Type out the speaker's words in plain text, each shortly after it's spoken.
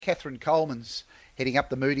Catherine Coleman's heading up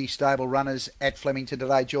the Moody Stable Runners at Flemington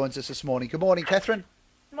today, joins us this morning. Good morning, Catherine.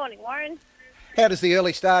 Morning, Warren. How does the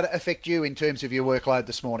early start affect you in terms of your workload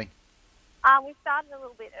this morning? We started a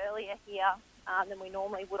little bit earlier here than we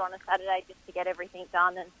normally would on a Saturday just to get everything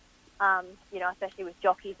done and, especially with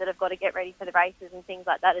jockeys that have got to get ready for the races and things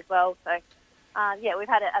like that as well. So, we've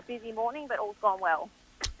had a busy morning, but all's gone well.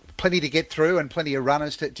 Plenty to get through and plenty of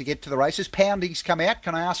runners to get to the races. Pounding's come out.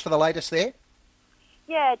 Can I ask for the latest there?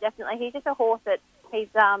 Yeah, definitely. He's just a horse that he's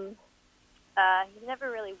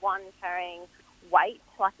never really won carrying weight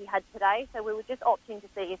like he had today. So we were just opting to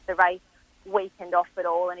see if the race weakened off at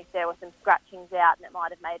all and if there were some scratchings out, and it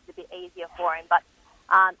might have made it a bit easier for him. But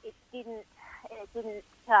it didn't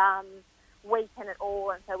weaken at all,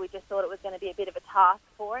 and so we just thought it was going to be a bit of a task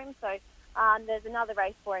for him. So there's another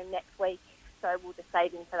race for him next week, so we'll just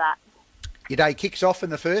save him for that. Your day kicks off in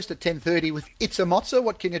the first at 10:30 with It's a Mozza.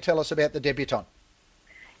 What can you tell us about the debutant?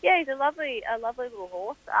 Yeah, he's a lovely little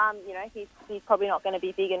horse. He's probably not going to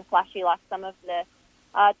be big and flashy like some of the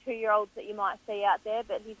 2-year-olds that you might see out there,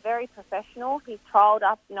 but he's very professional. He's trialled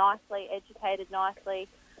up nicely, educated nicely,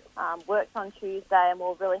 worked on Tuesday, and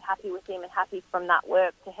we're really happy with him and happy from that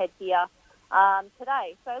work to head here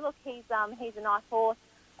today. So look, he's a nice horse.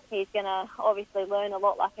 He's going to obviously learn a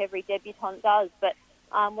lot like every debutant does, but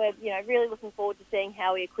we're really looking forward to seeing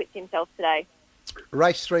how he equips himself today.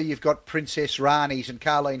 Race 3, you've got Princess Rani's and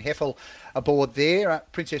Carleen Heffel aboard there.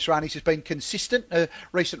 Princess Rani's has been consistent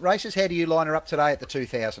recent races. How do you line her up today at the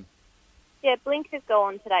 2000? Yeah, Blink has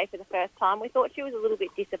gone today for the first time. We thought she was a little bit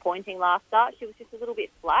disappointing last start. She was just a little bit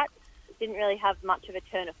flat. Didn't really have much of a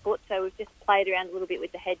turn of foot, so we've just played around a little bit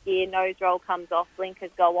with the headgear. Nose roll comes off,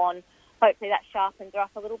 blinkers go on. Hopefully that sharpens her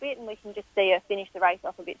up a little bit and we can just see her finish the race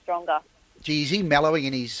off a bit stronger. Gee, is he mellowing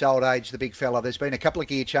in his old age, the big fella? There's been a couple of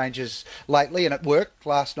gear changes lately, and it worked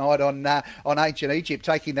last night on Ancient Egypt,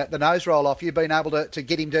 taking the nose roll off. You've been able to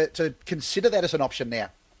get him to consider that as an option now.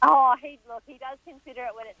 Oh, he does consider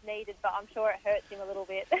it when it's needed, but I'm sure it hurts him a little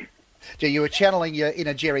bit. Gee, you were channeling your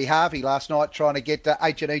inner Jerry Harvey last night trying to get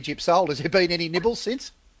Ancient Egypt sold. Has there been any nibbles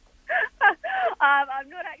since? I'm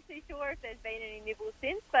not actually sure if there's been any nibbles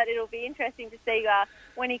since, but it'll be interesting to see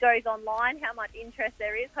when he goes online how much interest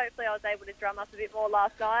there is. Hopefully I was able to drum up a bit more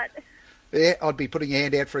last night. Yeah, I'd be putting your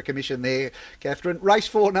hand out for a commission there, Catherine. Race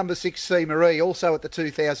 4, number 6, C. Marie, also at the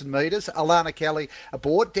 2,000 metres. Alana Kelly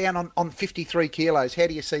aboard, down on 53 kilos. How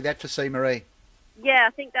do you see that for C. Marie? Yeah,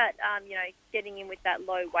 I think that, getting in with that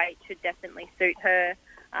low weight should definitely suit her.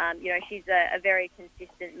 She's a very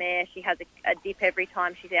consistent mare. She has a dip every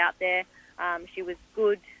time she's out there. She was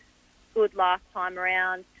good last time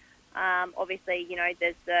around. Obviously,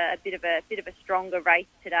 there's a bit of a stronger race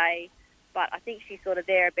today, but I think she's sort of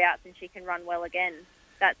thereabouts and she can run well again.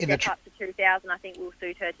 That step up to 2,000, I think, will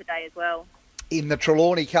suit her today as well. In the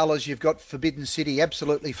Trelawney colours, you've got Forbidden City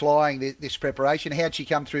absolutely flying this preparation. How'd she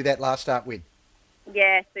come through that last start win?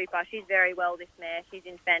 Yeah, super. She's very well, this mare. She's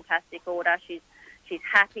in fantastic order. She's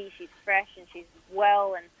happy, she's fresh, and she's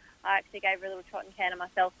well. And I actually gave her a little trot and canter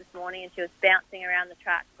myself this morning, and she was bouncing around the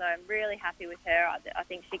track. So I'm really happy with her. I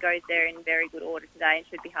think she goes there in very good order today and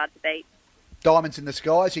should be hard to beat. Diamonds in the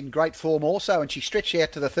Skies in great form also, and she stretched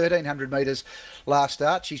out to the 1,300 metres last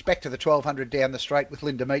start. She's back to the 1,200 down the straight with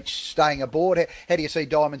Linda Meach staying aboard. How do you see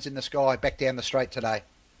Diamonds in the Sky back down the straight today?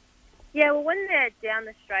 Yeah, well, when they're down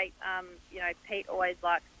the straight, Pete always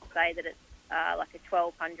likes to say that it's like a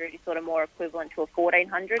 1,200 is sort of more equivalent to a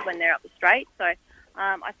 1,400 when they're up the straight. So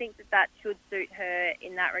I think that should suit her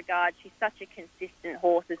in that regard. She's such a consistent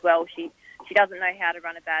horse as well. She doesn't know how to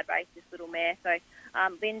run a bad race, this little mare. So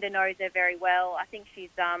Linda knows her very well. I think she's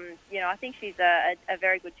a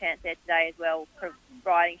very good chance there today as well,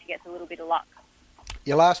 providing she gets a little bit of luck.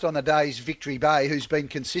 Your last on the day is Victory Bay, who's been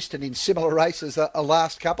consistent in similar races a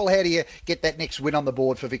last couple. How do you get that next win on the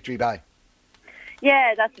board for Victory Bay?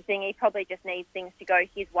 Yeah, that's the thing. He probably just needs things to go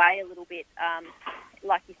his way a little bit.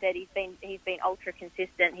 Like you said, he's been ultra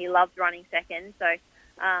consistent. He loves running second, so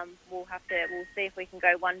we'll see if we can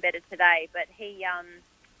go one better today. But he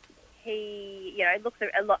looks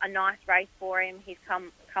a nice race for him. He's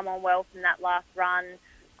come on well from that last run.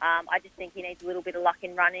 I just think he needs a little bit of luck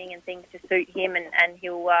in running and things to suit him, and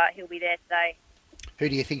he'll be there today. Who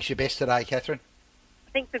do you think's your best today, Catherine?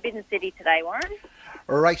 I think Forbidden City today, Warren.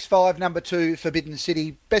 Race 5, number 2, Forbidden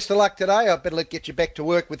City. Best of luck today. I better get you back to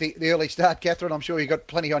work with the early start, Catherine. I'm sure you've got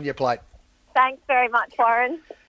plenty on your plate. Thanks very much, Warren.